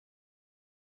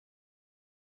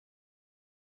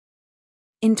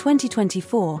In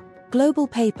 2024, global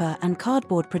paper and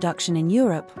cardboard production in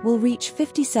Europe will reach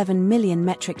 57 million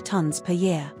metric tons per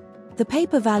year. The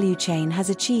paper value chain has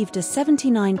achieved a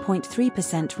 79.3%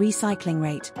 recycling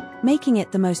rate, making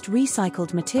it the most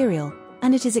recycled material,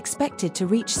 and it is expected to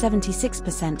reach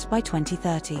 76% by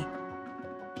 2030.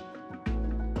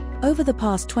 Over the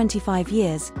past 25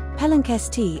 years, Pellenc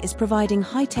ST is providing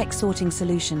high-tech sorting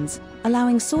solutions,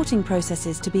 allowing sorting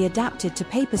processes to be adapted to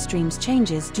paper streams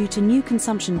changes due to new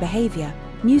consumption behavior,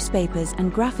 newspapers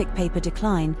and graphic paper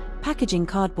decline, packaging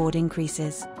cardboard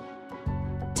increases.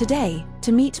 Today,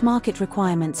 to meet market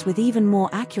requirements with even more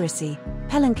accuracy,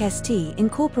 Pellenc ST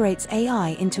incorporates AI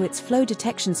into its flow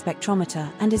detection spectrometer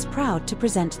and is proud to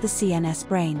present the CNS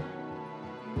Brain.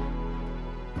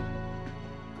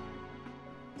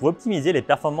 Pour optimiser les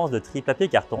performances de tri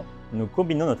papier-carton, nous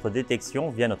combinons notre détection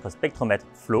via notre spectromètre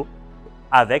Flow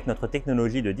avec notre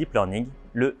technologie de deep learning,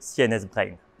 le CNS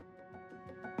Brain.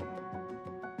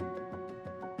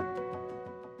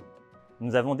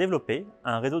 Nous avons développé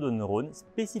un réseau de neurones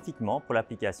spécifiquement pour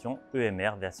l'application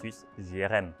EMR versus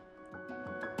GRM.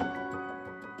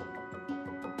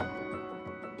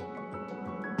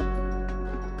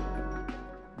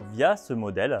 Via ce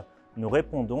modèle, nous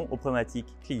répondons aux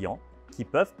problématiques clients qui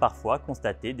peuvent parfois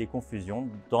constater des confusions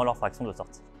dans leur fraction de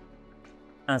sortie.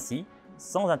 Ainsi,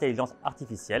 sans intelligence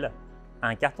artificielle,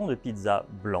 un carton de pizza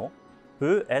blanc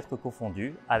peut être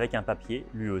confondu avec un papier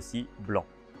lui aussi blanc.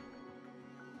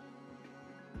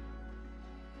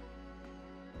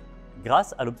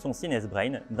 Grâce à l'option CNS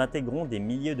Brain, nous intégrons des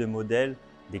milliers de modèles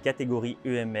des catégories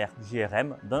EMR,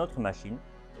 GRM dans notre machine,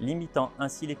 limitant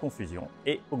ainsi les confusions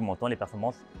et augmentant les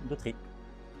performances de tri.